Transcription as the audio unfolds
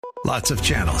Lots of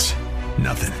channels,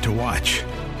 nothing to watch,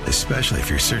 especially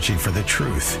if you're searching for the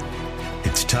truth.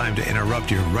 It's time to interrupt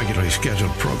your regularly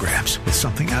scheduled programs with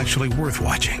something actually worth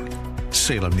watching.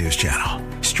 Salem News Channel.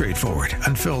 Straightforward,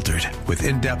 unfiltered, with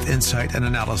in-depth insight and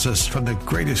analysis from the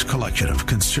greatest collection of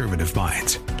conservative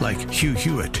minds like Hugh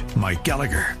Hewitt, Mike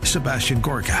Gallagher, Sebastian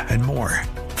Gorka, and more.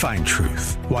 Find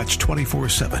truth. Watch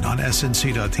 24/7 on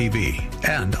snc.tv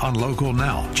and on Local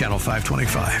Now, Channel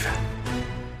 525.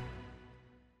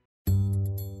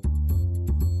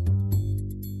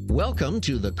 Welcome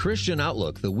to The Christian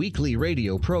Outlook, the weekly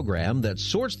radio program that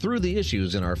sorts through the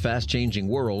issues in our fast-changing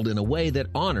world in a way that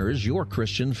honors your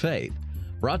Christian faith.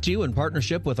 Brought to you in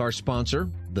partnership with our sponsor,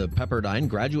 the Pepperdine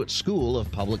Graduate School of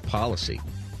Public Policy.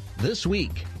 This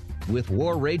week, with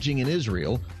war raging in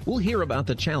Israel, we'll hear about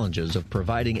the challenges of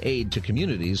providing aid to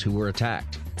communities who were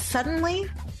attacked. Suddenly,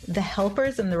 the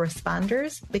helpers and the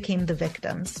responders became the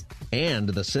victims. And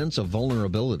the sense of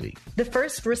vulnerability. The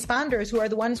first responders, who are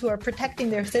the ones who are protecting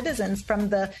their citizens from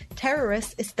the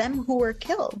terrorists, it's them who were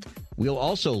killed. We'll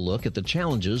also look at the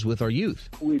challenges with our youth.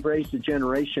 We've raised a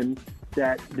generation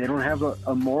that they don't have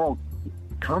a moral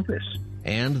compass.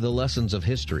 And the lessons of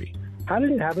history. How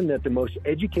did it happen that the most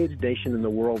educated nation in the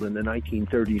world in the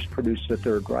 1930s produced the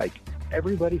Third Reich?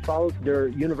 Everybody followed their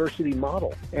university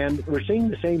model, and we're seeing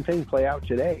the same thing play out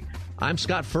today. I'm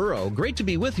Scott Furrow. Great to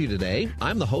be with you today.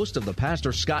 I'm the host of the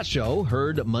Pastor Scott Show,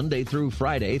 heard Monday through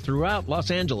Friday throughout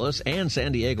Los Angeles and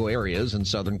San Diego areas in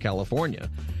Southern California,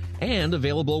 and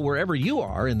available wherever you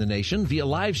are in the nation via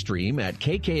live stream at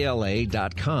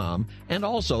kkla.com and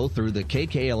also through the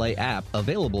KKLA app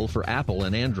available for Apple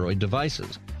and Android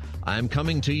devices. I'm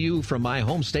coming to you from my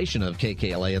home station of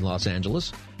KKLA in Los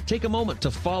Angeles. Take a moment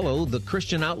to follow the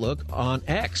Christian Outlook on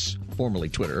X, formerly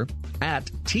Twitter, at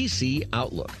TC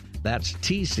Outlook. That's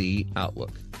TC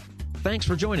Outlook. Thanks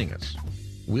for joining us.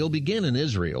 We'll begin in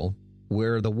Israel,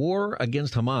 where the war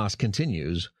against Hamas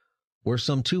continues, where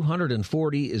some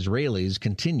 240 Israelis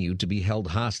continue to be held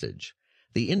hostage.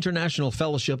 The International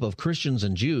Fellowship of Christians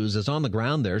and Jews is on the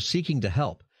ground there seeking to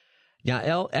help.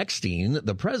 Yael Eckstein,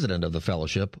 the president of the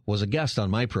fellowship, was a guest on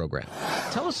my program.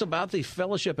 Tell us about the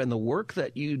fellowship and the work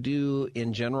that you do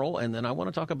in general, and then I want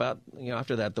to talk about,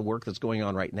 after that, the work that's going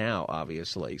on right now,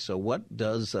 obviously. So what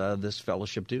does this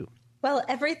fellowship do? Well,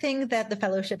 everything that the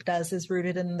fellowship does is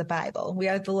rooted in the Bible. We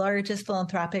are the largest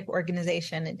philanthropic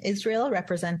organization in Israel,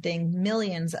 representing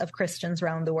millions of Christians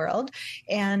around the world.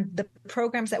 And the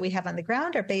programs that we have on the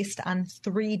ground are based on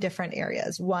three different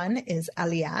areas. One is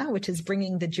Aliyah, which is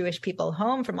bringing the Jewish people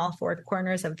home from all four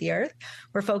corners of the earth.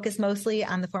 We're focused mostly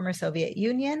on the former Soviet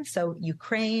Union, so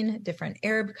Ukraine, different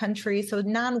Arab countries, so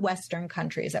non-Western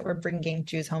countries that we're bringing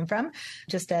Jews home from,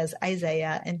 just as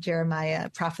Isaiah and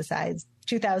Jeremiah prophesied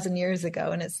 2,000 years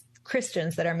ago, and it's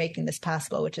Christians that are making this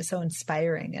possible, which is so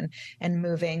inspiring and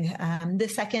moving. The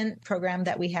second program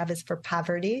that we have is for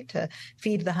poverty, to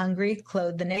feed the hungry,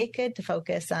 clothe the naked, to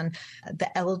focus on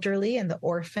the elderly and the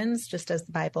orphans, just as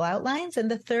the Bible outlines. And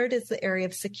the third is the area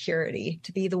of security,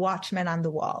 to be the watchman on the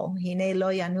wall. Hine lo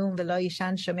yanum velo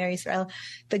yishan shomer Israel,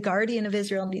 the guardian of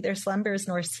Israel neither slumbers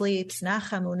nor sleeps.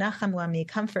 Nachamu, nachamu ami,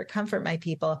 comfort, comfort my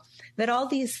people. That all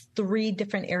these three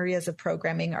different areas of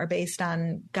programming are based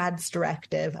on God's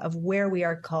directive of where we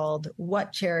are called,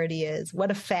 what charity is, what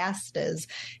a fast is,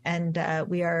 and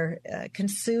we are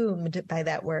consumed by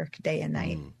that work day and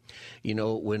night.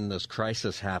 When this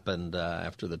crisis happened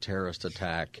after the terrorist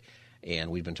attack, and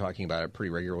we've been talking about it pretty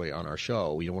regularly on our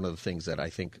show, one of the things that I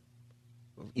think,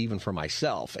 even for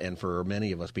myself and for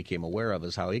many of us, became aware of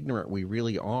is how ignorant we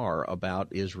really are about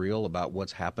Israel, about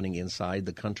what's happening inside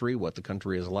the country, what the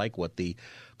country is like, what the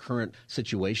current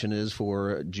situation is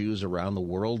for Jews around the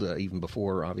world, even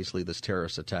before, obviously, this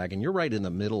terrorist attack. And you're right in the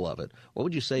middle of it. What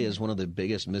would you say is one of the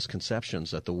biggest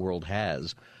misconceptions that the world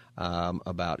has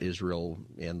about Israel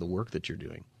and the work that you're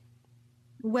doing?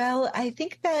 Well, I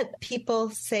think that people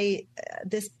say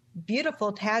this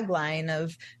beautiful tagline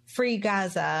of free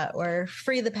Gaza or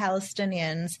free the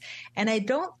Palestinians. And I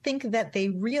don't think that they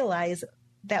realize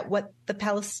that what the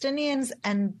Palestinians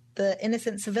and the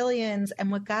innocent civilians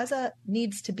and what Gaza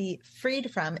needs to be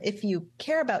freed from, if you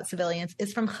care about civilians,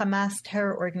 is from Hamas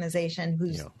terror organization,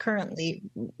 who's currently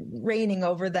reigning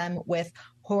over them with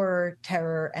horror,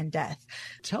 terror, and death.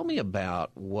 Tell me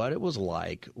about what it was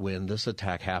like when this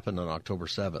attack happened on October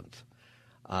 7th.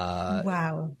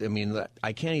 Wow. I mean,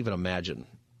 I can't even imagine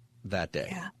that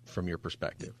day from your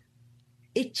perspective.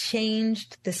 it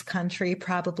changed this country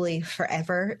probably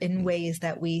forever in ways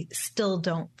that we still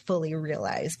don't fully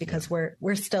realize because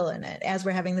we're still in it. As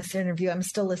we're having this interview, I'm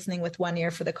still listening with one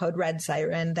ear for the code red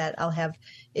siren that I'll have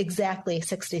exactly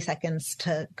 60 seconds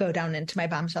to go down into my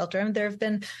bomb shelter. And there have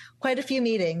been quite a few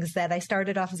meetings that I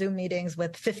started off Zoom meetings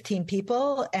with 15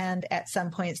 people. And at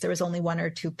some points there was only 1 or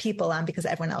 2 people on because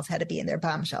everyone else had to be in their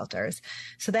bomb shelters.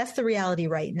 So that's the reality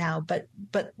right now. But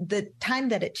the time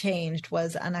that it changed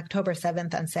was on October 7th,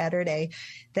 on Saturday,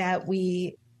 that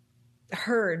we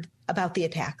heard about the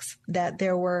attacks, that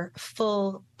there were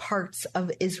full parts of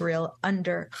Israel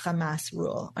under Hamas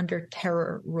rule, under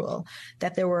terror rule,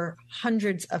 that there were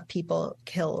hundreds of people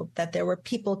killed, that there were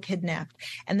people kidnapped,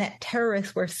 and that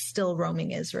terrorists were still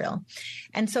roaming Israel.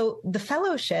 And so the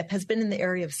fellowship has been in the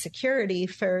area of security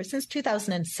since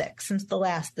 2006, since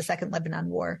the Second Lebanon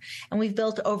War. And we've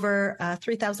built over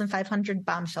 3,500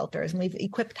 bomb shelters, and we've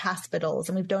equipped hospitals,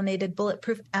 and we've donated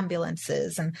bulletproof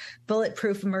ambulances and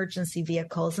bulletproof emergency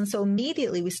vehicles. And so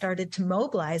immediately we started to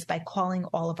mobilize by calling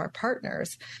all of our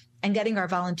partners and getting our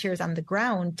volunteers on the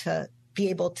ground to be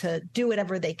able to do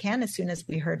whatever they can as soon as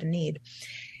we heard a need.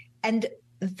 And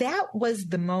that was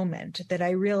the moment that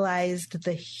I realized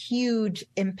the huge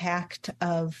impact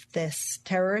of this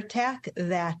terror attack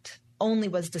that only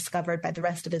was discovered by the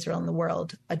rest of Israel and the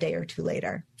world a day or two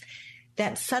later.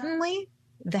 That suddenly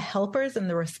the helpers and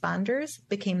the responders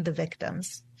became the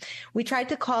victims. We tried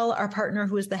to call our partner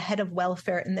who is the head of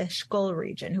welfare in the Eshkol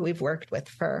region, who we've worked with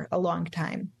for a long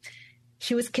time.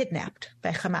 She was kidnapped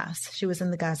by Hamas. She was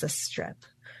in the Gaza Strip.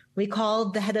 We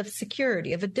called the head of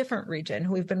security of a different region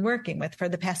who we've been working with for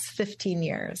the past 15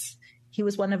 years. He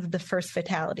was one of the first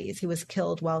fatalities. He was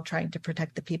killed while trying to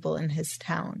protect the people in his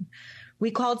town.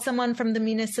 We called someone from the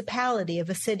municipality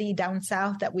of a city down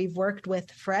south that we've worked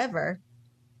with forever.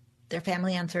 Their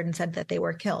family answered and said that they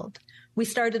were killed. We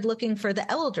started looking for the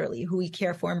elderly who we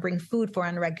care for and bring food for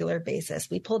on a regular basis.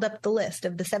 We pulled up the list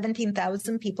of the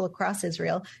 17,000 people across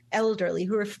Israel, elderly,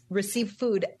 who receive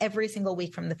food every single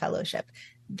week from the fellowship.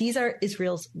 These are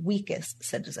Israel's weakest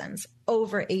citizens,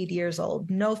 over 80 years old,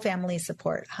 no family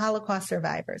support, Holocaust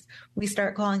survivors. We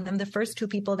start calling them. The first 2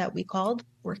 people that we called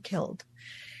were killed.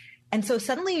 And so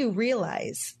suddenly you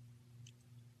realize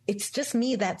it's just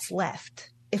me that's left.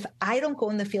 If I don't go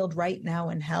in the field right now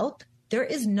and help, there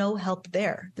is no help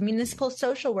there. The municipal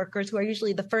social workers, who are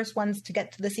usually the first ones to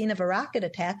get to the scene of a rocket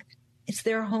attack, it's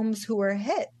their homes who are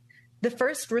hit. The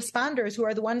first responders, who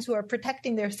are the ones who are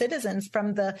protecting their citizens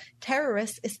from the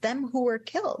terrorists, it's them who were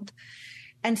killed.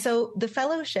 And so the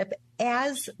fellowship,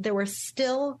 as there were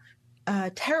still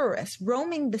terrorists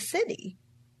roaming the city,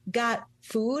 got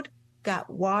food, got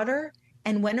water,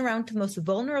 and went around to the most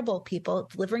vulnerable people,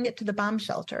 delivering it to the bomb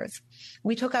shelters.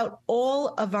 We took out all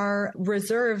of our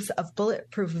reserves of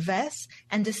bulletproof vests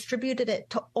and distributed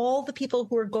it to all the people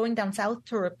who were going down south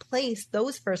to replace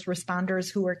those first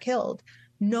responders who were killed.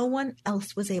 No one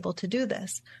else was able to do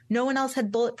this. No one else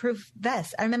had bulletproof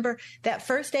vests. I remember that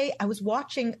first day I was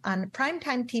watching on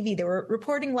primetime TV. They were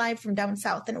reporting live from down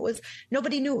south, and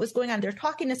nobody knew what was going on. They're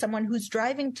talking to someone who's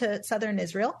driving to southern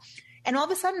Israel. And all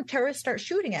of a sudden, terrorists start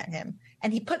shooting at him.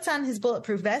 And he puts on his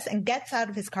bulletproof vest and gets out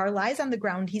of his car, lies on the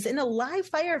ground. He's in a live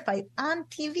firefight on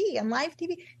TV, on live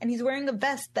TV. And he's wearing a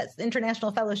vest that the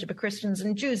International Fellowship of Christians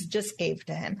and Jews just gave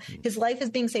to him. His life is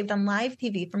being saved on live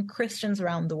TV from Christians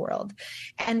around the world.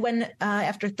 And when,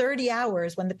 after 30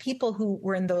 hours, when the people who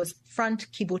were in those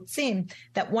front kibbutzim,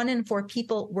 that 1 in 4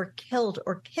 people were killed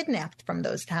or kidnapped from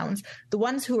those towns, the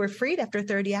ones who were freed after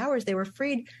 30 hours, they were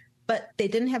freed, but they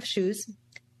didn't have shoes.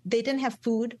 They didn't have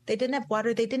food. They didn't have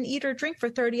water. They didn't eat or drink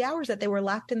for 30 hours that they were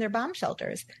locked in their bomb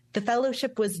shelters. The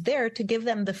fellowship was there to give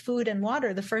them the food and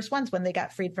water, the first ones, when they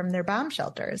got freed from their bomb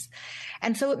shelters.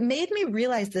 And so it made me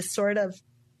realize this sort of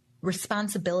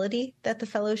responsibility that the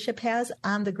fellowship has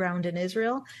on the ground in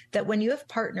Israel, that when you have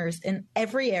partners in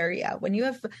every area, when you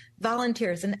have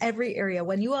volunteers in every area,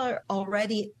 when you are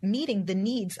already meeting the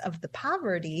needs of the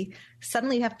poverty,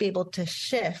 suddenly you have to be able to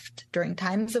shift during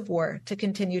times of war to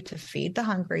continue to feed the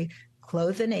hungry,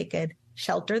 clothe the naked,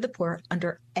 shelter the poor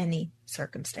under any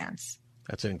circumstance.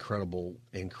 That's an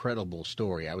incredible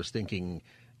story. I was thinking,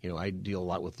 I deal a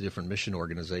lot with different mission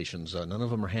organizations. None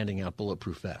of them are handing out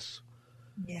bulletproof vests.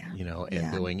 Yeah.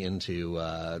 Going into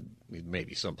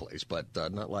maybe someplace, but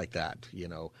not like that.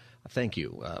 Thank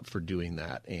you for doing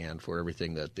that and for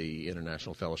everything that the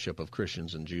International Fellowship of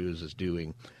Christians and Jews is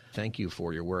doing. Thank you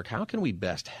for your work. How can we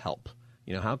best help?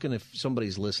 How can, if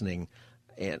somebody's listening,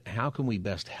 and how can we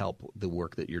best help the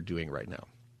work that you're doing right now?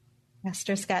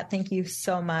 Pastor Scott, thank you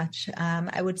so much.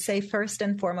 I would say first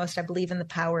and foremost, I believe in the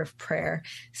power of prayer.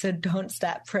 So don't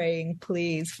stop praying,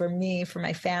 please, for me, for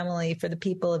my family, for the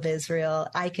people of Israel.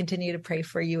 I continue to pray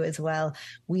for you as well.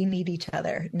 We need each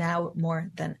other now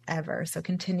more than ever. So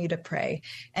continue to pray.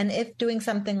 And if doing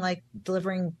something like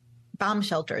delivering bomb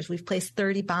shelters. We've placed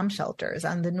 30 bomb shelters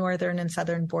on the northern and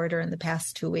southern border in the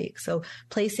past 2 weeks. So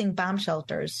placing bomb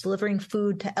shelters, delivering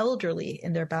food to elderly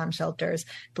in their bomb shelters,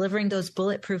 delivering those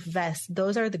bulletproof vests,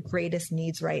 those are the greatest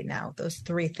needs right now, those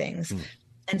three things.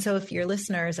 And so if your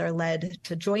listeners are led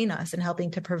to join us in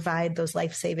helping to provide those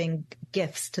life-saving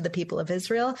gifts to the people of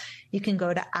Israel, you can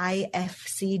go to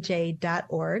ifcj.org.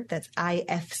 That's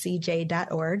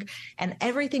ifcj.org. And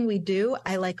everything we do,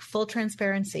 I like full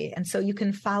transparency. And so you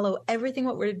can follow everything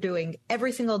what we're doing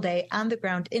every single day on the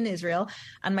ground in Israel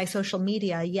on my social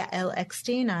media, Yael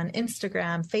Eckstein on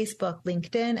Instagram, Facebook,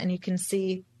 LinkedIn, and you can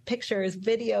see pictures,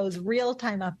 videos,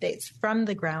 real-time updates from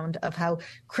the ground of how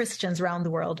Christians around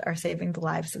the world are saving the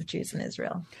lives of Jews in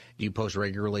Israel. Do you post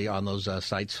regularly on those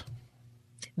sites?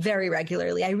 Very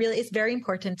regularly. It's very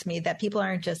important to me that people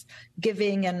aren't just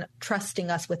giving and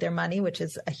trusting us with their money, which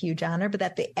is a huge honor, but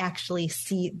that they actually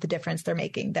see the difference they're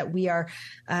making, that we are,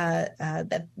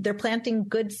 that they're planting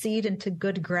good seed into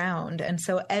good ground. And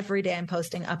so every day I'm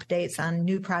posting updates on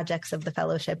new projects of the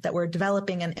fellowship that we're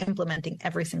developing and implementing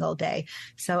every single day.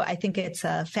 So I think it's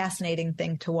a fascinating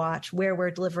thing to watch where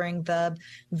we're delivering the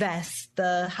vests.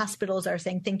 The hospitals are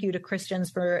saying thank you to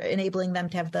Christians for enabling them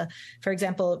to have for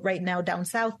example, right now down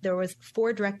south, there was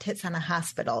 4 direct hits on a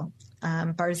hospital,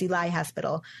 Barzilai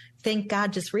Hospital. Thank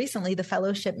God, just recently, the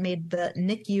fellowship made the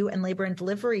NICU and labor and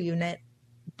delivery unit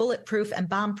bulletproof and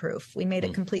bomb-proof. We made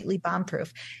it completely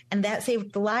bomb-proof. And that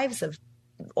saved the lives of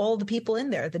all the people in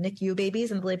there, the NICU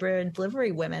babies and the labor and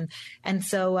delivery women. And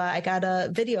so I got a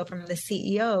video from the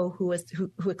CEO who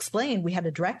explained we had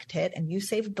a direct hit and you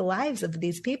saved the lives of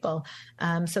these people.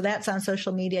 So that's on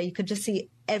social media. You could just see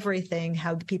everything,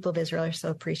 how the people of Israel are so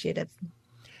appreciative.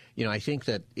 You know, I think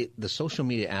that the social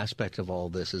media aspect of all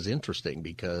this is interesting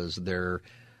because there's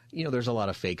a lot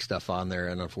of fake stuff on there,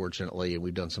 and unfortunately,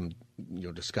 we've done some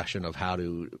discussion of how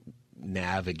to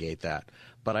navigate that.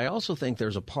 But I also think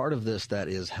there's a part of this that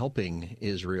is helping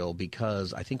Israel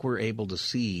because I think we're able to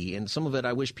see, and some of it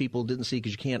I wish people didn't see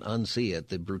because you can't unsee it,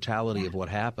 the brutality of what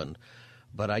happened.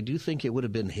 But I do think it would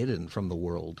have been hidden from the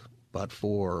world, but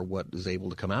for what is able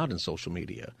to come out in social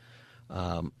media.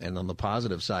 And on the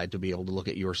positive side, to be able to look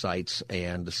at your sites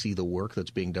and to see the work that's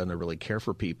being done to really care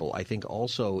for people, I think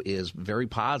also is very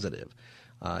positive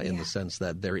in the sense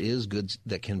that there is good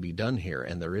that can be done here,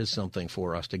 and there is something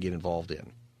for us to get involved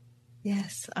in.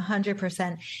 Yes,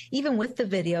 100%. Even with the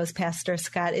videos, Pastor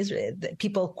Scott,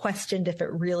 people questioned if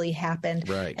it really happened.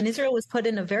 Right. And Israel was put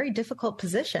in a very difficult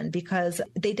position because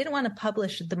they didn't want to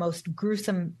publish the most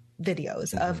gruesome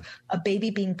videos of a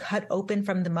baby being cut open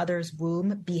from the mother's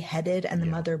womb, beheaded, and the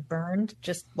mother burned.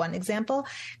 Just one example.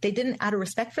 They didn't, out of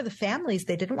respect for the families,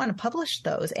 they didn't want to publish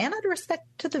those, and out of respect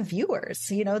to the viewers,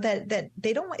 that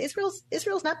they don't want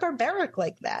Israel's not barbaric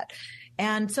like that.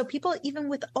 And so people, even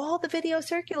with all the video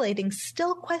circulating,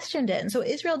 still questioned it. And so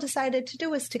Israel decided to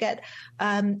do is to get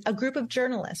a group of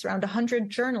journalists, around 100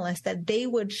 journalists, that they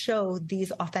would show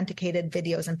these authenticated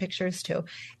videos and pictures to.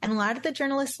 And a lot of the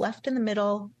journalists left in the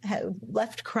middle,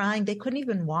 left crying. They couldn't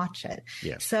even watch it.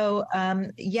 Yeah. So,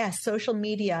 yes, social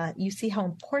media, you see how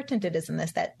important it is in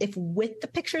this, that if with the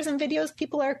pictures and videos,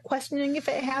 people are questioning if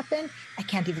it happened, I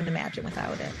can't even imagine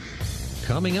without it.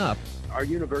 Coming up. Our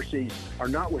universities are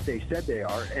not what they said they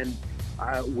are, and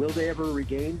will they ever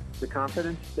regain the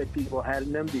confidence that people had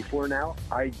in them before now?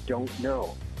 I don't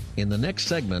know. In the next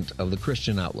segment of the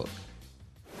Christian Outlook.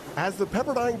 As the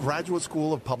Pepperdine Graduate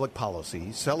School of Public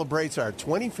Policy celebrates our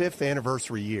 25th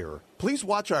anniversary year, please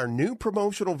watch our new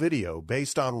promotional video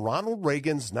based on Ronald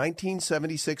Reagan's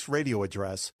 1976 radio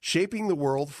address, Shaping the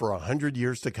World for 100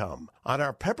 Years to Come, on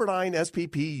our Pepperdine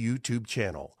SPP YouTube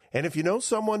channel. And if you know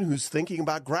someone who's thinking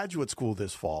about graduate school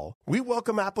this fall, we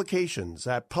welcome applications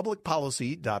at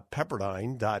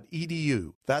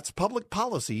publicpolicy.pepperdine.edu. That's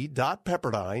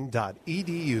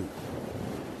publicpolicy.pepperdine.edu.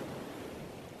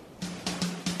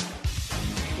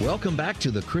 Welcome back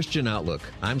to the Christian Outlook.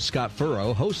 I'm Scott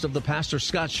Furrow, host of the Pastor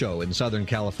Scott Show in Southern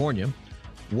California.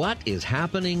 What is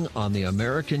happening on the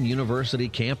American University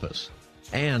campus?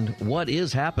 And what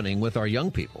is happening with our young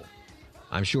people?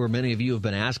 I'm sure many of you have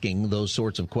been asking those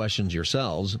sorts of questions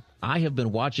yourselves. I have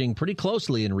been watching pretty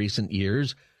closely in recent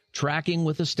years, tracking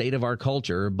with the state of our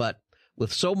culture, but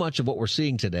with so much of what we're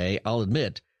seeing today, I'll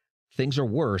admit, things are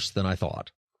worse than I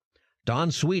thought.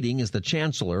 Don Sweeting is the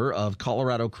Chancellor of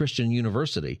Colorado Christian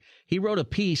University. He wrote a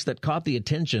piece that caught the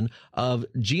attention of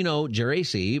Gino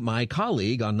Geraci, my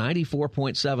colleague on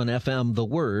 94.7 FM The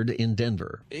Word in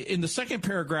Denver. In the second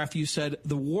paragraph, you said,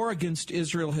 the war against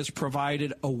Israel has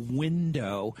provided a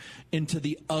window into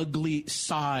the ugly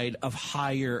side of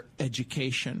higher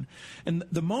education. And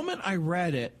the moment I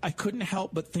read it, I couldn't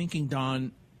help but thinking,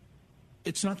 Don,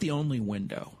 it's not the only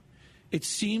window. It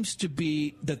seems to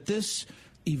be that this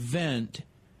event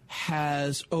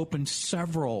has opened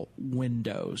several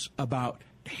windows about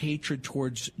hatred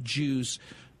towards Jews,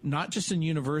 not just in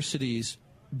universities,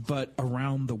 but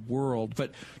around the world.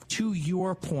 But to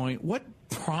your point, what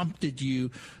prompted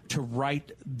you to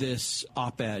write this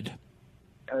op-ed?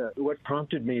 What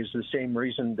prompted me is the same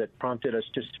reason that prompted us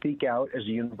to speak out as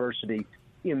a university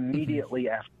immediately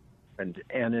after.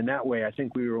 And in that way, I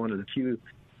think we were one of the few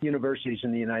universities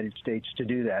in the United States to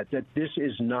do that this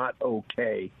is not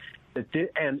okay,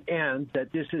 and that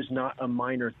this is not a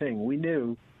minor thing. We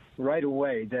knew right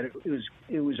away that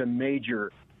it was a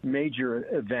major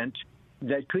event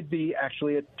that could be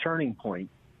actually a turning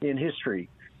point in history.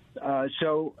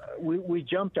 So we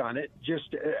jumped on it,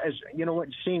 just as, you know what,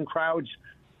 seeing crowds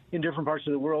in different parts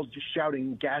of the world just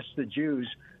shouting, "Gas the Jews."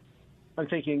 I'm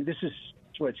thinking, this is,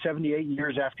 78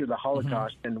 years after the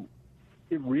Holocaust, and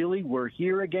we're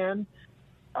here again,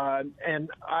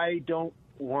 and I don't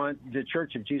want the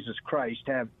Church of Jesus Christ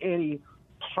to have any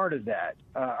part of that.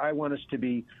 I want us to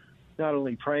be not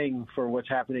only praying for what's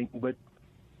happening, but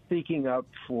speaking up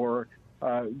for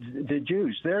the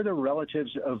Jews. They're the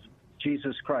relatives of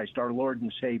Jesus Christ, our Lord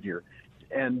and Savior,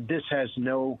 and this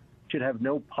should have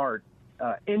no part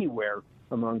anywhere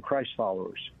among Christ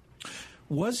followers.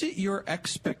 Was it your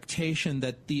expectation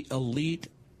that the elite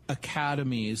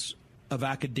academies of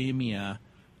academia,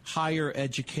 higher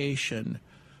education,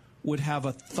 would have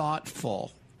a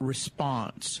thoughtful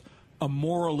response, a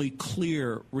morally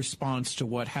clear response to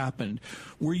what happened?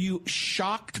 Were you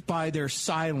shocked by their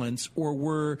silence, or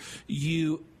were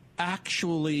you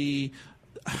actually,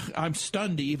 I'm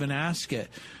stunned to even ask it,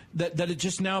 that it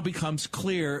just now becomes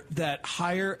clear that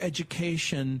higher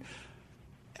education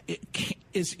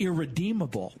is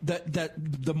irredeemable, that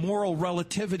the moral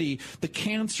relativity, the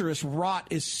cancerous rot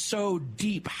is so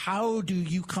deep? How do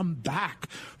you come back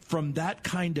from that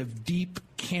kind of deep,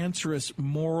 cancerous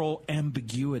moral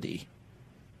ambiguity?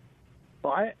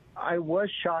 Well, I was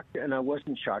shocked, and I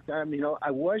wasn't shocked. I mean,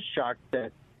 I was shocked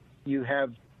that you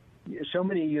have so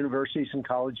many universities and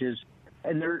colleges,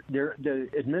 and the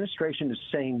administration is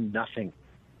saying nothing.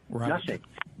 Right. Nothing.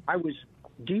 I was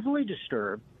deeply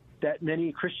disturbed that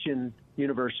many Christian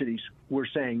universities were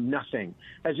saying nothing,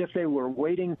 as if they were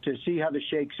waiting to see how this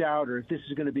shakes out, or if this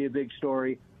is going to be a big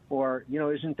story, or,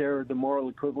 isn't there the moral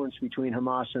equivalence between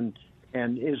Hamas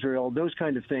and Israel, those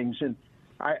kind of things. And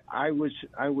I was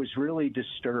really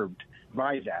disturbed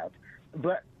by that.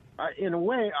 But in a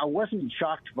way, I wasn't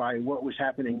shocked by what was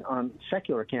happening on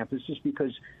secular campuses,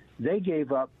 because they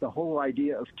gave up the whole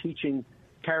idea of teaching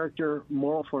character,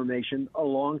 moral formation a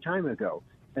long time ago.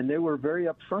 And they were very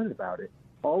upfront about it.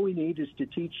 All we need is to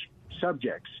teach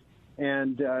subjects.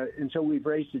 And so we've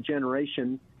raised a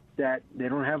generation that they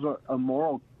don't have a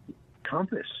moral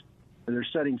compass. They're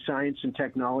studying science and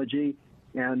technology,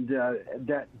 and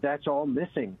that's all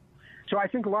missing. So I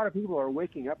think a lot of people are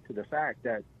waking up to the fact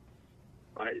that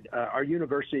our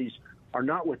universities are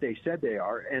not what they said they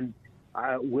are. And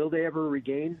will they ever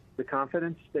regain the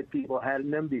confidence that people had in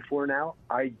them before now?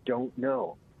 I don't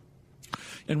know.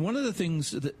 And one of the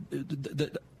things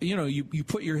that you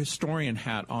put your historian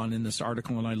hat on in this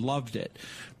article, and I loved it,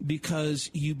 because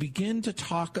you begin to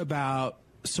talk about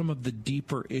some of the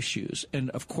deeper issues. And,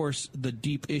 of course, the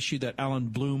deep issue that Alan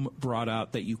Bloom brought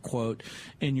out that you quote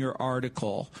in your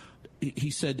article. He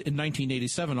said in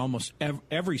 1987, almost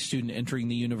every student entering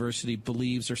the university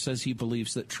believes or says he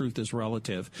believes that truth is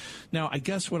relative. Now, I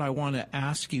guess what I want to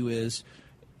ask you is,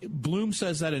 Bloom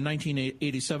says that in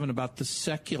 1987 about the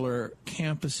secular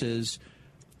campuses.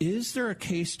 Is there a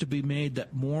case to be made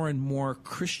that more and more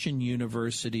Christian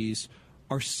universities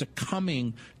are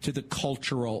succumbing to the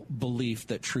cultural belief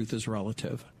that truth is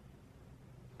relative?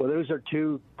 Well, those are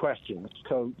two questions.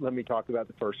 So let me talk about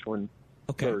the first one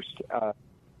first.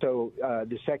 So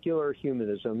the secular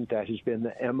humanism that has been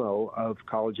the MO of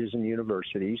colleges and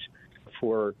universities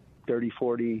for 30,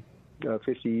 40,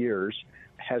 50 years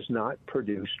has not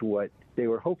produced what they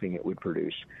were hoping it would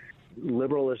produce.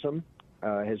 Liberalism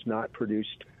has not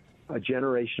produced a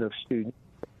generation of students,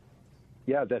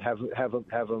 that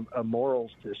have a moral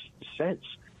sense,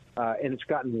 and it's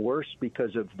gotten worse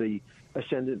because of the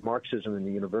ascendant Marxism in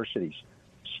the universities.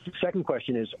 second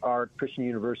question is, are Christian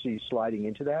universities sliding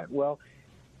into that? Well,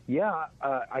 yeah,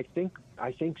 I think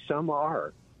some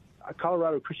are.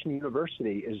 Colorado Christian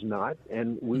University is not,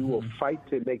 and we will fight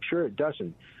to make sure it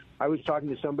doesn't. I was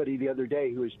talking to somebody the other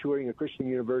day who was touring a Christian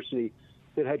university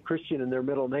that had Christian in their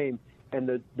middle name, and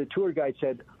the tour guide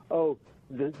said, "Oh,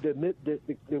 the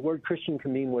word Christian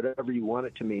can mean whatever you want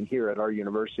it to mean here at our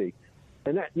university,"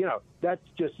 and that that's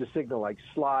just a signal like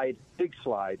slide, big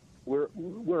slide.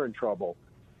 We're in trouble.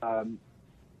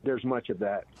 There's much of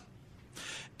that.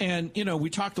 And, we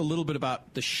talked a little bit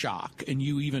about the shock, and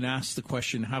you even asked the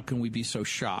question, how can we be so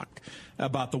shocked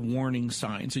about the warning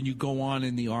signs? And you go on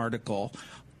in the article,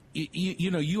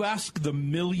 you ask the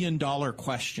 $1 million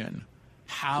question.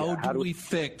 How do we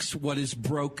fix what is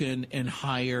broken in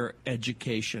higher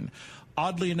education?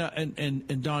 Oddly enough,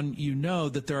 and Don,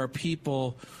 that there are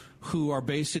people who are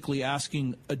basically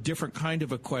asking a different kind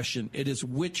of a question. It is,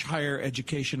 which higher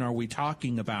education are we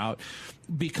talking about?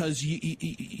 Because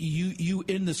you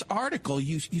in this article,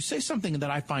 you say something that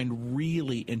I find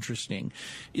really interesting.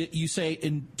 You say,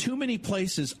 in too many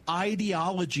places,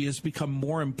 ideology has become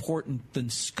more important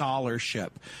than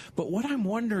scholarship. But what I'm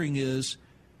wondering is,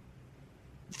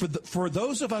 for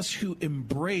those of us who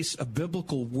embrace a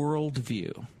biblical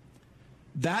worldview,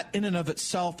 that in and of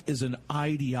itself is an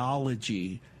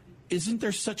ideology. Isn't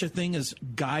there such a thing as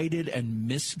guided and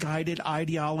misguided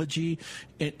ideology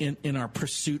in our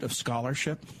pursuit of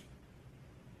scholarship?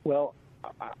 Well,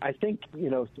 I think,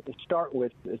 start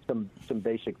with some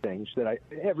basic things that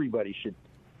everybody should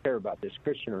care about this,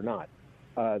 Christian or not.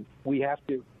 We have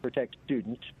to protect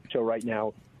students. So right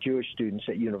now, Jewish students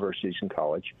at universities and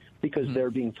college, because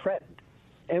they're being threatened.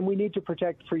 And we need to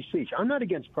protect free speech. I'm not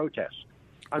against protests.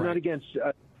 I'm not against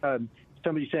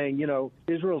somebody saying,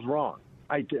 Israel's wrong.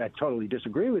 I totally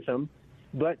disagree with them,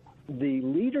 but the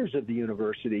leaders of the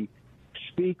university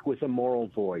speak with a moral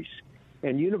voice.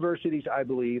 And universities, I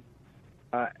believe,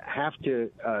 have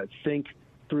to think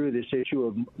through this issue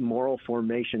of moral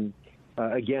formation.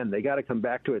 Again, they got to come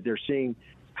back to it. They're seeing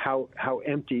how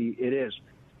empty it is.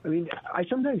 I mean, I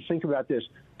sometimes think about this.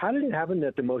 How did it happen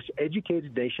that the most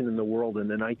educated nation in the world in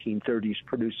the 1930s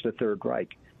produced the Third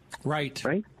Reich? Right.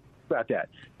 About that.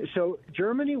 So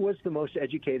Germany was the most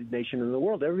educated nation in the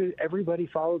world. Everybody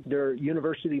followed their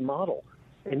university model,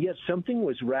 and yet something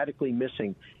was radically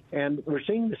missing. And we're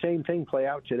seeing the same thing play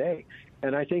out today.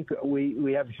 And I think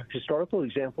we have historical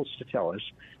examples to tell us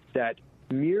that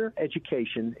mere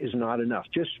education is not enough.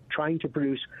 Just trying to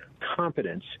produce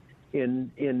competence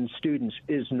in students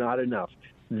is not enough.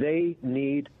 They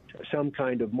need some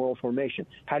kind of moral formation.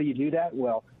 How do you do that?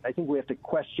 Well, I think we have to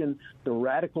question the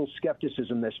radical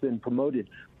skepticism that's been promoted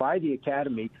by the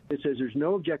academy that says there's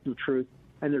no objective truth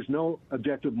and there's no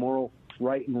objective moral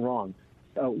right and wrong.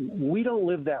 We don't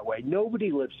live that way.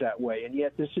 Nobody lives that way. And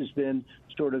yet this has been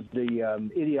sort of the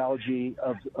ideology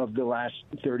of the last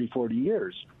 30, 40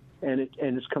 years. And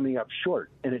it's coming up short,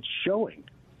 and it's showing.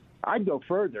 I'd go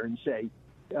further and say,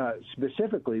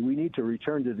 specifically, we need to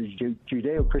return to the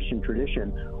Judeo-Christian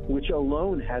tradition, which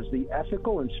alone has the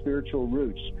ethical and spiritual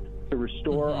roots to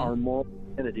restore our moral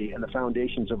identity and the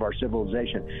foundations of our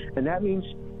civilization. And that means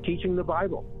teaching the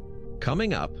Bible.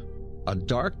 Coming up, a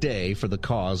dark day for the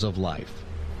cause of life.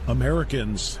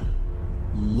 Americans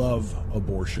love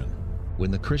abortion.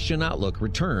 When the Christian Outlook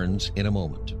returns in a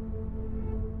moment.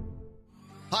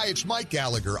 Hi, it's Mike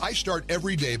Gallagher. I start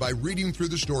every day by reading through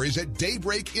the stories at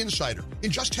Daybreak Insider.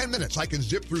 In just 10 minutes, I can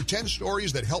zip through 10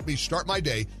 stories that help me start my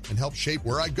day and help shape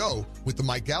where I go with The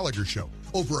Mike Gallagher Show.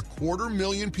 Over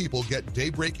 250,000 people get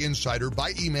Daybreak Insider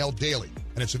by email daily,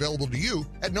 and it's available to you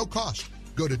at no cost.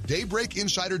 Go to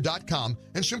daybreakinsider.com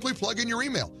and simply plug in your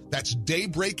email. That's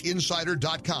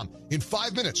daybreakinsider.com. In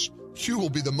 5 minutes, you will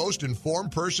be the most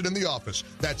informed person in the office.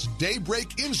 That's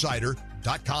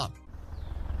daybreakinsider.com.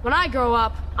 When I grow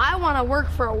up, I want to work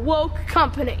for a woke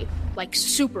company, like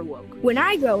super woke. When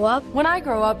I grow up,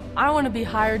 I want to be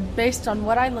hired based on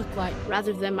what I look like,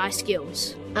 rather than my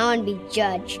skills. I want to be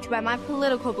judged by my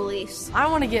political beliefs. I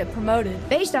want to get promoted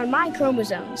based on my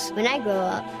chromosomes. When I grow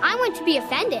up, I want to be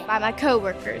offended by my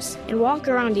coworkers and walk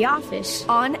around the office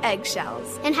on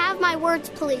eggshells and have my words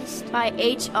policed by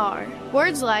HR.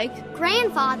 Words like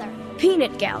grandfather,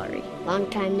 peanut gallery, long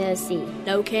time no see,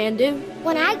 no can do.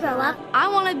 When I grow up, I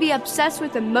want to be obsessed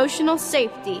with emotional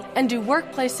safety and do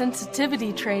workplace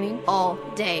sensitivity training all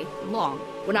day long.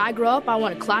 When I grow up, I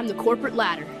want to climb the corporate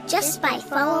ladder just by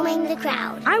following the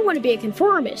crowd. I want to be a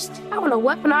conformist. I want to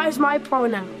weaponize my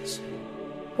pronouns.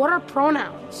 What are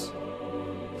pronouns?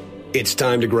 It's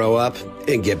time to grow up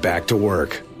and get back to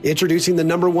work. Introducing the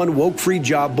 #1 woke-free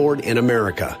job board in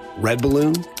America,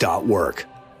 redballoon.work.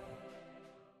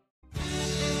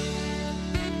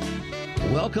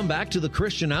 Welcome back to the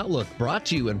Christian Outlook, brought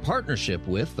to you in partnership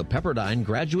with the Pepperdine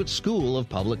Graduate School of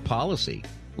Public Policy.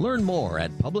 Learn more at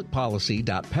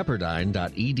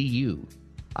publicpolicy.pepperdine.edu.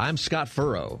 I'm Scott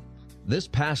Furrow. This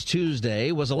past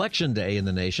Tuesday was Election Day in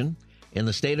the nation. In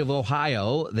the state of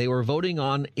Ohio, they were voting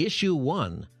on Issue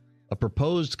 1, a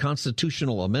proposed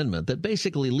constitutional amendment that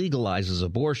basically legalizes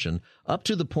abortion up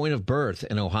to the point of birth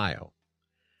in Ohio.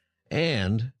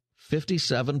 And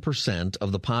 57%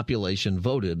 of the population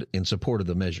voted in support of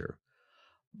the measure.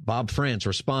 Bob Frantz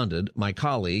responded, my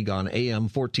colleague on AM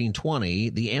 1420,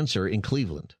 The Answer in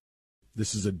Cleveland.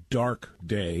 This is a dark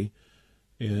day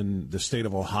in the state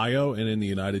of Ohio and in the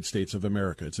United States of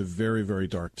America. It's a very, very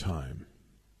dark time.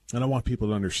 And I want people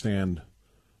to understand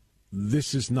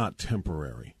this is not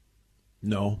temporary.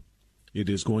 No, it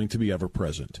is going to be ever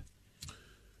present.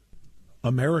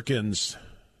 Americans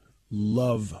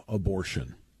love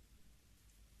abortion.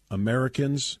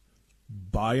 Americans,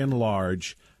 by and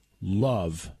large,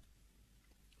 love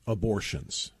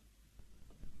abortions.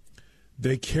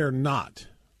 They care not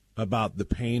about the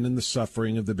pain and the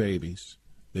suffering of the babies.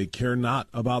 They care not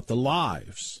about the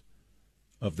lives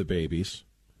of the babies.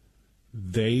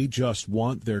 They just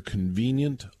want their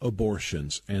convenient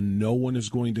abortions, and no one is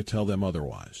going to tell them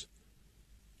otherwise.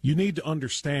 You need to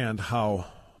understand how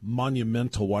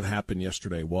monumental what happened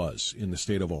yesterday was in the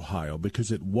state of Ohio,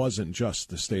 because it wasn't just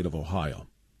the state of Ohio.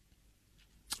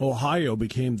 Ohio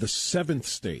became the 7th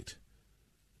state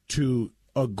to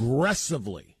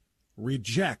aggressively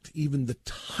reject even the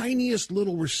tiniest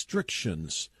little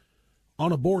restrictions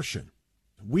on abortion.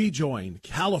 We joined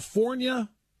California,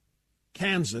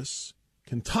 Kansas,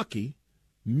 Kentucky,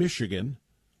 Michigan,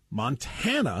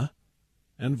 Montana,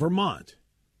 and Vermont.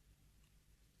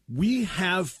 We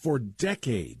have for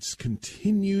decades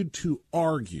continued to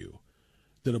argue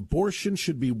that abortion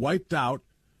should be wiped out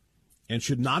and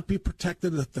should not be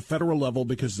protected at the federal level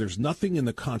because there's nothing in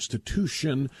the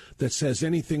Constitution that says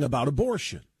anything about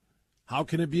abortion. How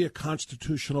can it be a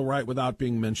constitutional right without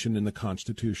being mentioned in the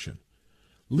Constitution?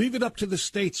 Leave it up to the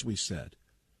states, we said.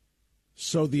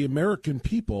 So the American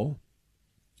people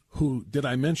who, did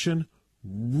I mention,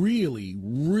 really,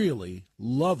 really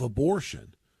love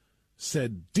abortion,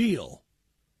 said, deal,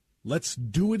 let's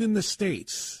do it in the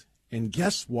states. And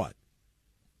guess what?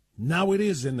 Now it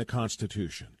is in the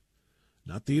Constitution.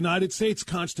 Not the United States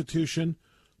Constitution,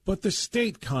 but the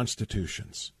state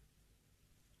constitutions,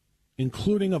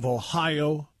 including of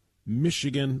Ohio,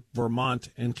 Michigan, Vermont,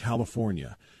 and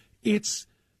California. It's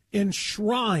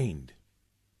enshrined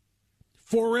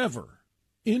forever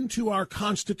into our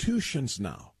constitutions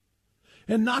now.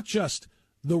 And not just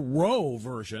the Roe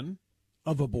version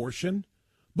of abortion,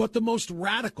 but the most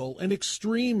radical and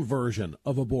extreme version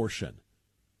of abortion.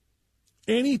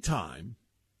 Anytime,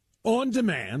 on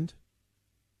demand,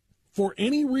 for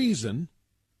any reason,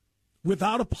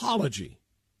 without apology.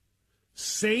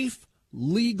 Safe,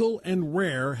 legal, and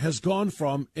rare has gone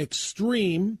from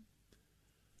extreme,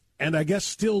 and I guess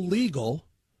still legal,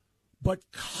 but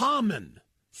common,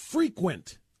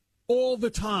 frequent, all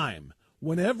the time,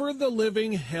 whenever the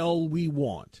living hell we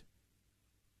want.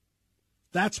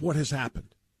 That's what has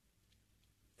happened.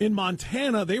 In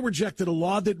Montana, they rejected a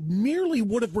law that merely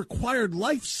would have required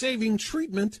life-saving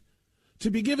treatment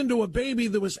to be given to a baby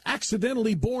that was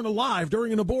accidentally born alive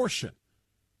during an abortion.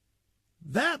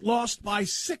 That lost by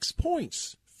 6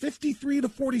 points,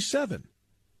 53-47.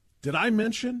 Did I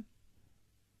mention?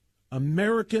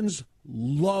 Americans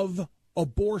love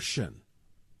abortion.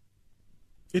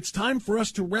 It's time for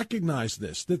us to recognize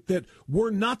this, that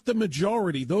we're not the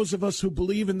majority, those of us who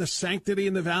believe in the sanctity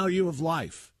and the value of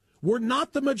life. We're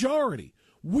not the majority.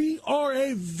 We are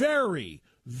a very,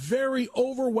 very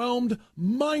overwhelmed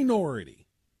minority.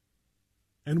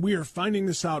 And we are finding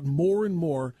this out more and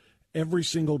more every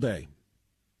single day.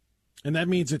 And that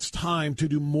means it's time to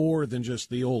do more than just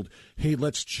the old, hey,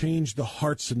 let's change the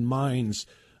hearts and minds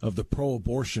of the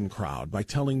pro-abortion crowd by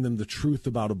telling them the truth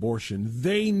about abortion.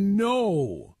 They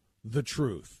know the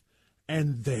truth,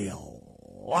 and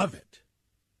they'll love it.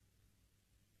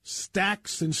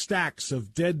 Stacks and stacks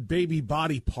of dead baby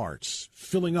body parts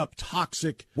filling up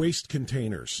toxic waste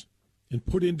containers and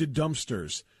put into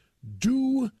dumpsters.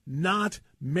 Do not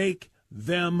make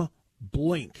them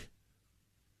blink.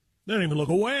 They don't even look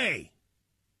away.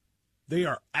 They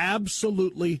are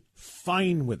absolutely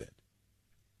fine with it.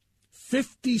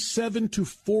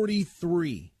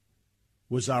 57-43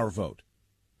 was our vote.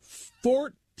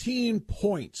 14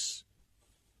 points.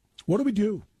 What do we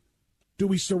do? Do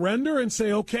we surrender and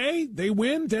say, okay, they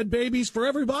win, dead babies for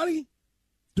everybody?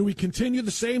 Do we continue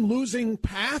the same losing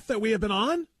path that we have been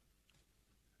on?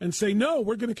 And say, no,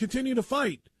 we're going to continue to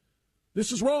fight.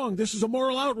 This is wrong. This is a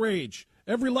moral outrage.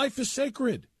 Every life is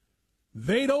sacred.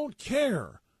 They don't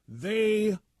care.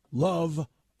 They love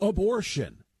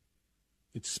abortion.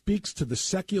 It speaks to the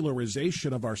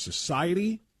secularization of our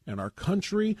society and our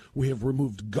country. We have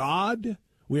removed God.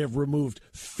 We have removed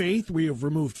faith. We have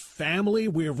removed family.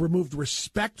 We have removed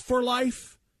respect for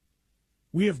life.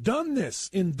 We have done this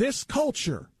in this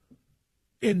culture,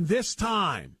 in this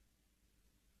time.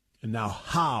 And now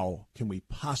how can we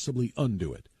possibly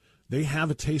undo it? They have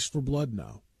a taste for blood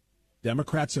now.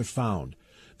 Democrats have found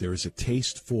there is a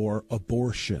taste for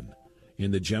abortion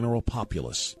in the general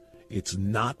populace. It's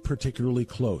not particularly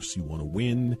close. You want to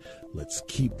win? Let's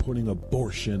keep putting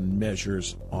abortion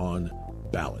measures on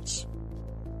ballots.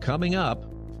 Coming up,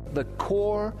 the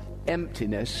core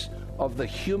emptiness of the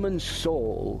human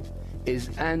soul is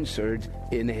answered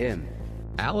in him.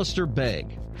 Alistair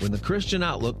Begg, when the Christian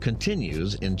Outlook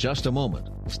continues in just a moment.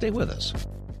 Stay with us.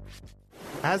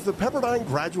 As the Pepperdine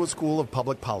Graduate School of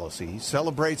Public Policy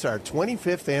celebrates our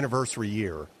 25th anniversary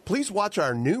year, please watch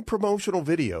our new promotional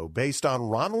video based on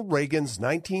Ronald Reagan's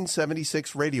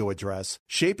 1976 radio address,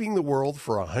 Shaping the World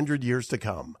for 100 Years to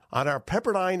Come, on our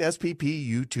Pepperdine SPP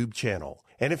YouTube channel.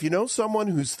 And if you know someone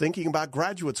who's thinking about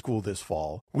graduate school this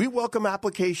fall, we welcome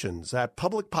applications at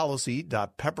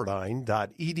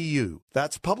publicpolicy.pepperdine.edu.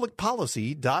 That's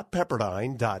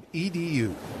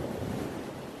publicpolicy.pepperdine.edu.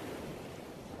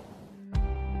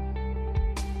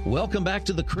 Welcome back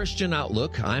to the Christian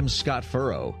Outlook. I'm Scott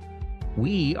Furrow.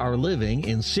 We are living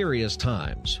in serious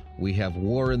times. We have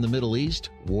war in the Middle East,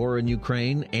 war in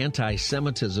Ukraine,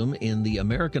 anti-Semitism in the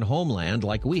American homeland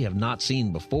like we have not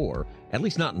seen before, at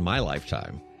least not in my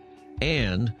lifetime.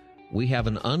 And we have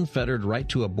an unfettered right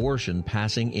to abortion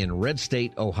passing in Red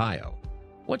State, Ohio.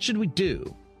 What should we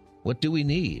do? What do we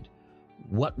need?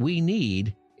 What we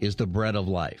need is the bread of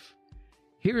life.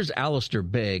 Here's Alistair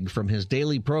Begg from his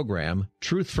daily program,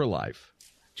 Truth for Life.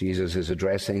 Jesus is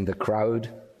addressing the crowd,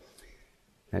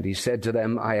 and he said to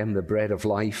them, I am the bread of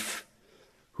life.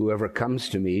 Whoever comes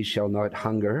to me shall not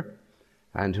hunger,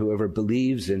 and whoever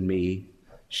believes in me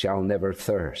shall never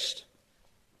thirst.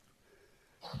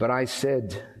 But I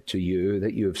said to you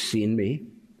that you have seen me,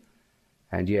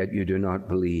 and yet you do not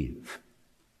believe.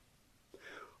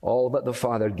 All that the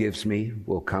Father gives me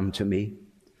will come to me,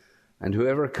 and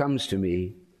whoever comes to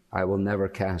me, I will never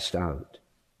cast out.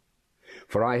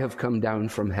 For I have come down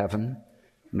from heaven,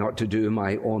 not to do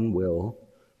my own will,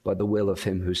 but the will of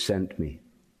him who sent me.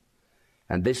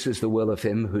 And this is the will of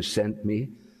him who sent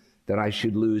me, that I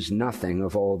should lose nothing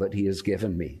of all that he has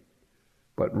given me,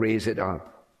 but raise it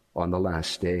up on the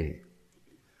last day.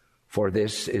 For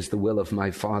this is the will of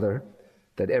my Father,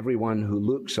 that everyone who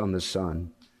looks on the Son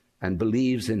and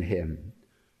believes in him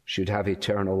should have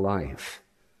eternal life,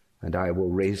 and I will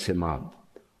raise him up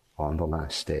on the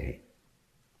last day.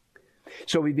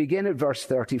 So we begin at verse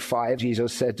 35.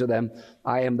 Jesus said to them,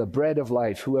 I am the bread of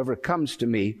life. Whoever comes to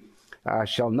me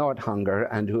shall not hunger,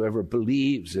 and whoever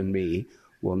believes in me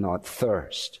will not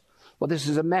thirst. Well, this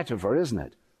is a metaphor, isn't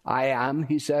it? I am,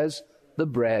 he says, the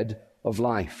bread of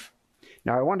life.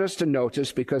 Now, I want us to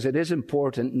notice, because it is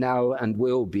important now and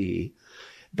will be,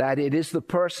 that it is the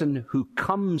person who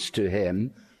comes to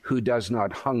him who does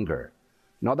not hunger,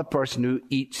 not the person who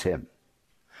eats him.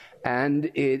 And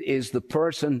it is the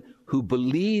person who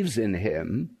believes in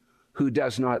him who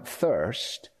does not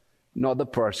thirst, not the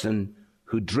person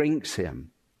who drinks him.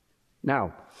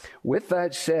 Now, with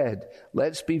that said,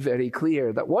 let's be very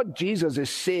clear that what Jesus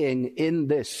is saying in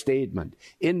this statement,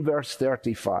 in verse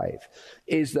 35,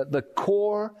 is that the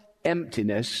core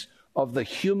emptiness of the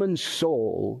human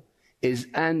soul is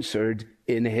answered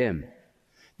in him.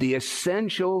 The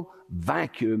essential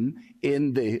vacuum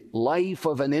in the life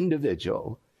of an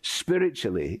individual,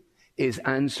 spiritually, is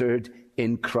answered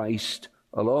in Christ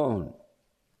alone.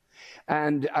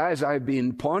 And as I've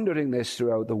been pondering this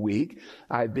throughout the week,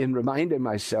 I've been reminding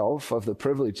myself of the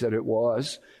privilege that it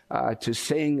was to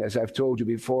sing, as I've told you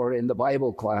before, in the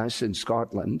Bible class in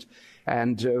Scotland.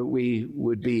 And we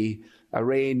would be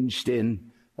arranged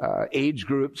in age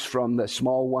groups from the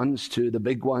small ones to the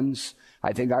big ones.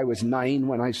 I think I was 9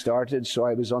 when I started, so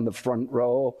I was on the front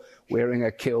row wearing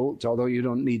a kilt, although you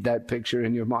don't need that picture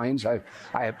in your minds. I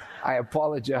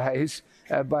apologize.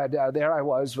 But there I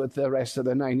was with the rest of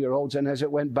the 9-year-olds. And as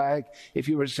it went back, if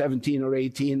you were 17 or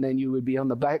 18, then you would be on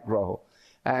the back row.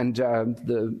 And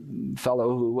the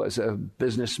fellow who was a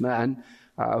businessman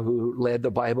who led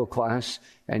the Bible class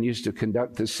and used to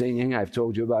conduct the singing, I've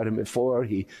told you about him before.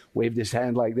 He waved his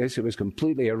hand like this. It was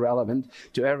completely irrelevant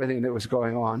to everything that was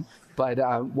going on. But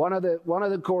one of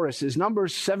the choruses, number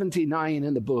 79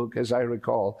 in the book, as I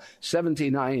recall,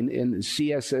 79 in the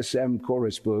CSSM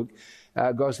chorus book,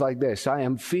 goes like this: I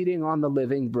am feeding on the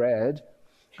living bread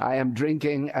I am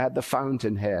drinking at the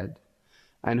fountainhead.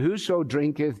 And whoso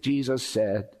drinketh, Jesus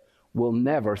said, will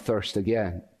never thirst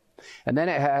again. And then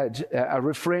it had a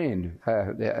refrain,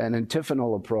 an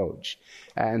antiphonal approach.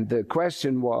 And the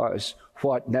question was,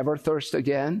 what, never thirst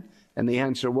again? And the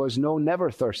answer was, no,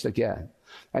 never thirst again.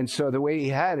 And so the way he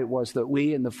had it was that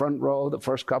we in the front row, the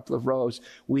first couple of rows,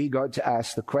 we got to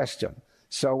ask the question.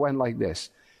 So it went like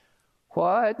this.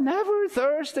 What, never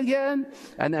thirst again?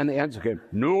 And then the answer came,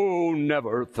 no,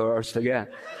 never thirst again.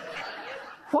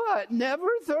 What, never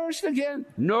thirst again?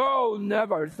 No,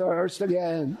 never thirst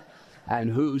again.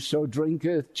 And whoso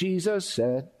drinketh, Jesus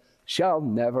said, shall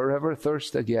never ever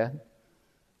thirst again.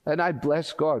 And I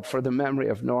bless God for the memory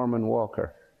of Norman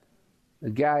Walker, a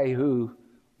guy who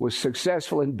was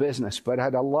successful in business but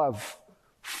had a love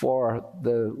for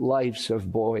the lives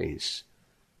of boys,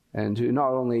 and who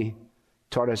not only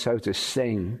taught us how to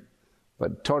sing,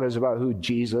 but taught us about who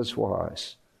Jesus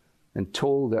was, and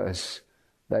told us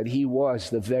that he was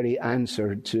the very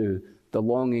answer to the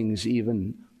longings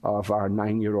even of our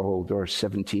 9-year-old or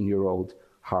 17-year-old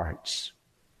hearts.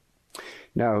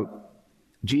 Now,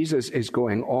 Jesus is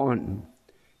going on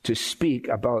to speak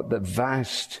about the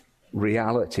vast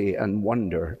reality and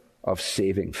wonder of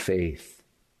saving faith.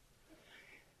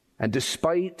 And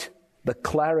despite the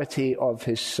clarity of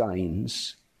his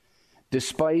signs,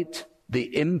 despite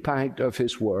the impact of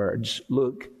his words,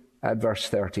 look at verse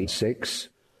 36.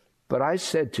 But I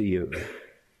said to you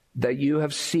that you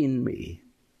have seen me,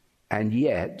 and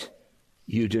yet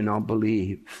you do not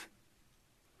believe.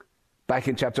 Back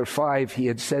in chapter 5, he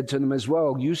had said to them as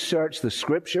well, you search the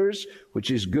scriptures, which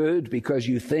is good, because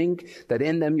you think that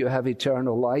in them you have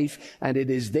eternal life, and it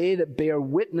is they that bear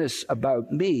witness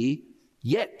about me,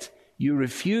 yet you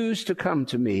refuse to come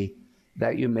to me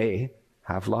that you may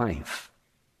have life.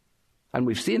 And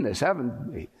we've seen this,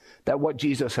 haven't we? That what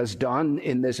Jesus has done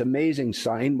in this amazing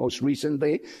sign, most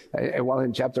recently,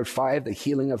 in chapter 5, the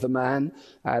healing of the man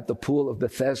at the pool of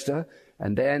Bethesda,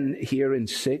 and then here in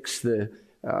 6, the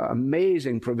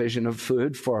amazing provision of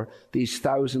food for these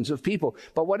thousands of people.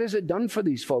 But what has it done for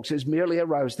these folks? It's merely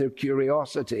aroused their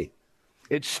curiosity.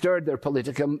 It stirred their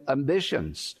political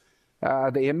ambitions.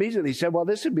 They immediately said, well,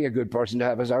 this would be a good person to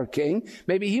have as our king.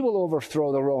 Maybe he will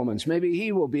overthrow the Romans. Maybe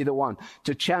he will be the one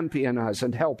to champion us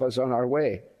and help us on our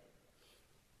way.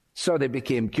 So they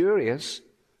became curious.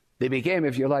 They became,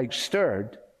 if you like,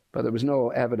 stirred, but there was no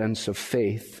evidence of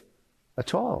faith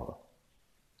at all.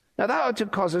 Now that ought to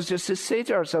cause us just to say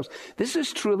to ourselves, this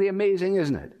is truly amazing,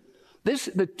 isn't it?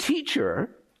 The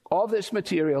teacher of this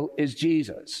material is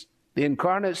Jesus, the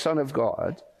incarnate Son of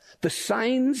God. The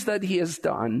signs that he has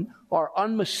done are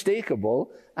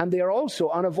unmistakable, and they are also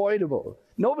unavoidable.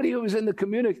 Nobody who was in the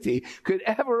community could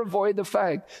ever avoid the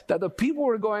fact that the people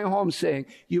were going home saying,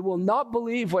 you will not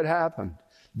believe what happened.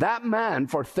 That man,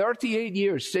 for 38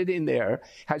 years sitting there,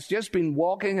 has just been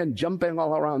walking and jumping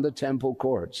all around the temple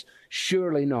courts.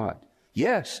 Surely not.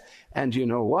 Yes, and you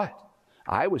know what?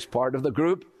 I was part of the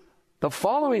group the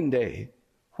following day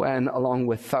when, along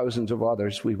with thousands of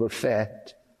others, we were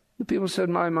fed. The people said,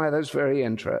 my, that's very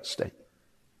interesting.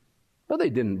 Well,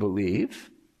 they didn't believe.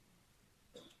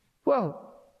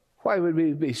 Well, why would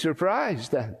we be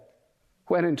surprised then?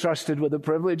 When entrusted with the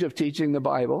privilege of teaching the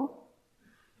Bible,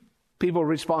 people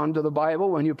respond to the Bible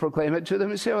when you proclaim it to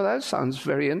them and say, well, that sounds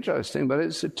very interesting, but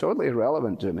it's totally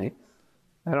irrelevant to me.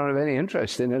 I don't have any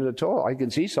interest in it at all. I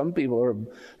can see some people are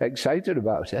excited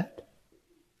about it.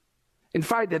 In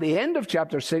fact, at the end of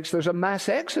chapter 6, there's a mass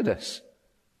exodus.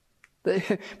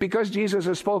 Because Jesus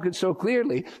has spoken so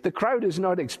clearly, the crowd is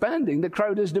not expanding, the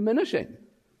crowd is diminishing.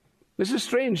 This is a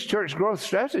strange church growth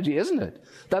strategy, isn't it?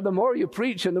 That the more you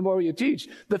preach and the more you teach,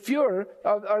 the fewer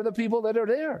are the people that are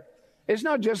there. It's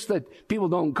not just that people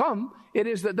don't come, it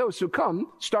is that those who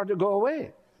come start to go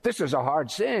away. This is a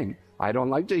hard saying. I don't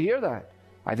like to hear that.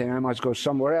 I think I must go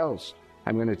somewhere else.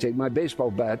 I'm going to take my baseball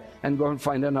bat and go and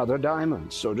find another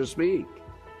diamond, so to speak.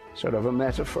 Sort of a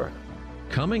metaphor.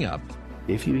 Coming up,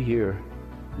 if you hear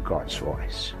God's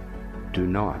voice, do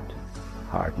not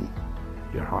harden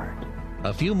your heart.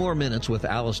 A few more minutes with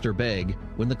Alistair Begg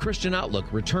when the Christian Outlook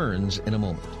returns in a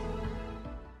moment.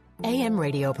 AM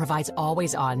radio provides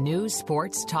always-on news,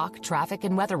 sports, talk, traffic,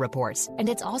 and weather reports. And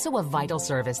it's also a vital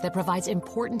service that provides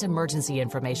important emergency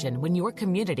information when your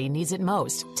community needs it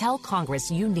most. Tell Congress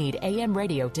you need AM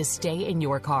radio to stay in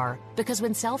your car. Because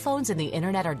when cell phones and the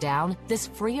internet are down, this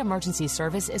free emergency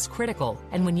service is critical.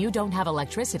 And when you don't have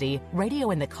electricity,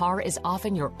 radio in the car is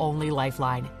often your only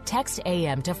lifeline. Text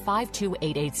AM to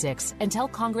 52886 and tell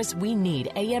Congress we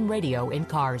need AM radio in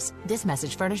cars. This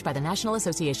message furnished by the National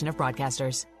Association of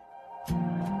Broadcasters.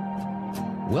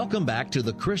 Welcome back to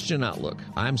the Christian Outlook.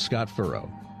 I'm Scott Furrow.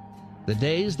 The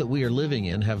days that we are living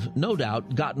in have no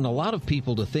doubt gotten a lot of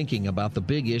people to thinking about the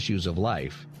big issues of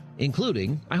life,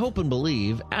 including, I hope and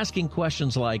believe, asking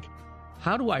questions like,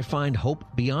 how do I find hope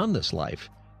beyond this life?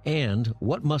 And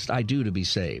what must I do to be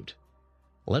saved?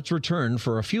 Let's return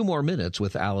for a few more minutes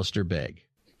with Alistair Begg.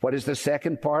 What is the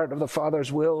second part of the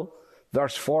Father's will?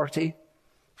 Verse 40,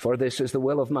 for this is the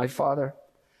will of my Father,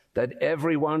 that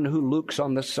everyone who looks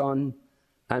on the Son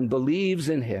and believes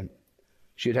in him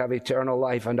should have eternal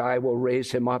life, and I will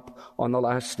raise him up on the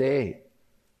last day.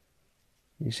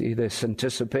 You see this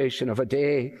anticipation of a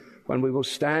day when we will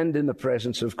stand in the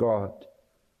presence of God.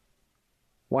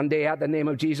 One day at the name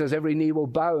of Jesus, every knee will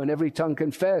bow and every tongue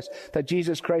confess that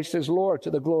Jesus Christ is Lord,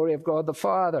 to the glory of God the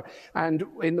Father. And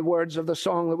in the words of the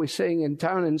song that we sing in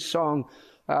Townend's song,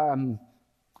 a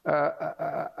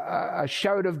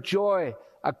shout of joy,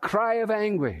 a cry of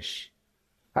anguish,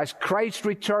 as Christ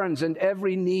returns and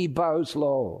every knee bows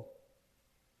low.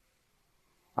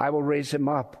 I will raise him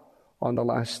up on the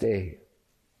last day.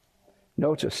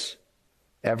 Notice,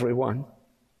 everyone.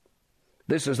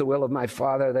 This is the will of my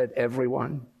Father, that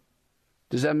everyone.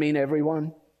 Does that mean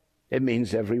everyone? It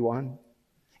means everyone.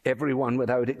 Everyone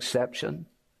without exception.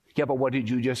 Yeah, but what did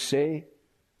you just say?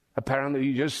 Apparently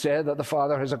you just said that the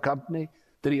Father has a company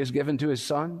that he has given to his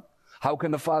Son. How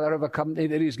can the Father have a company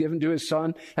that he's given to his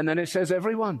Son? And then it says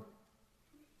everyone.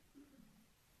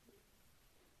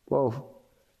 Well,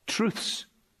 truths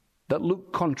that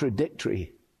look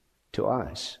contradictory to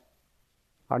us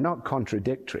are not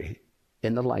contradictory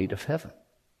in the light of heaven.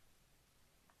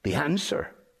 The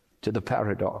answer to the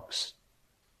paradox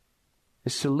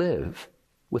is to live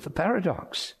with the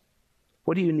paradox.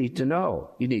 What do you need to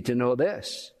know? You need to know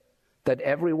this, that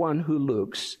everyone who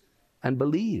looks and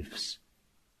believes.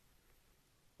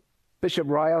 Bishop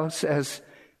Ryle says,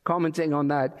 commenting on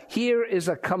that, here is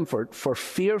a comfort for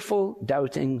fearful,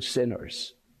 doubting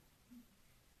sinners.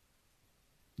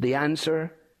 The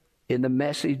answer in the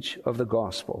message of the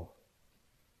gospel,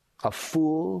 a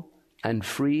full and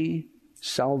free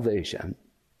salvation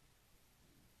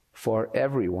for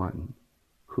everyone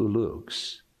who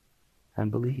looks and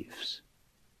believes.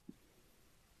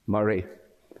 Murray,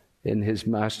 in his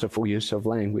masterful use of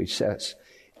language, says,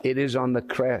 it is on the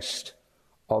crest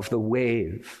of the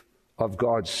wave of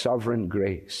God's sovereign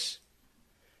grace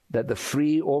that the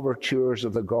free overtures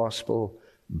of the gospel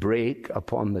break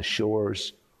upon the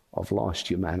shores of lost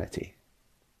humanity.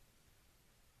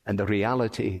 And the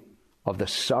reality of the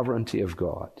sovereignty of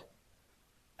God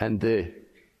and the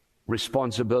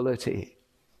responsibility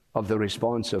of the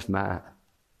response of man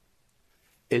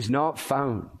is not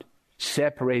found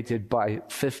separated by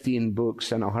 15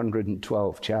 books and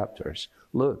 112 chapters.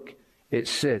 Look, it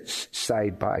sits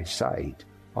side by side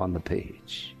on the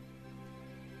page.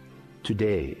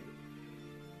 Today,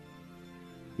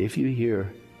 if you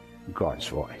hear God's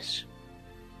voice,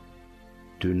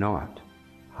 do not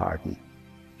harden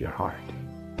your heart.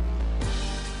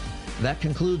 That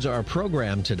concludes our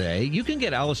program today. You can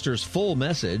get Alistair's full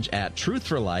message at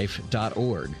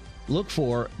truthforlife.org. Look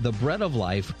for The Bread of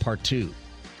Life, Part 2.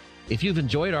 If you've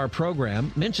enjoyed our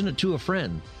program, mention it to a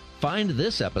friend. Find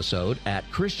this episode at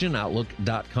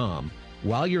ChristianOutlook.com.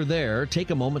 While you're there, take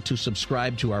a moment to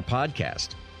subscribe to our podcast.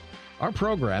 Our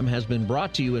program has been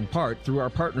brought to you in part through our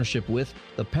partnership with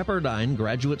the Pepperdine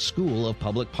Graduate School of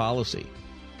Public Policy.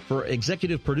 For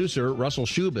executive producer Russell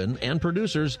Shubin and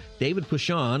producers David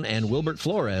Puchon and Wilbert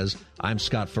Flores, I'm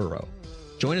Scott Furrow.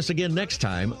 Join us again next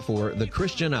time for The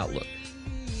Christian Outlook.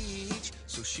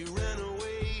 So she ran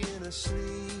away in a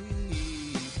sleep.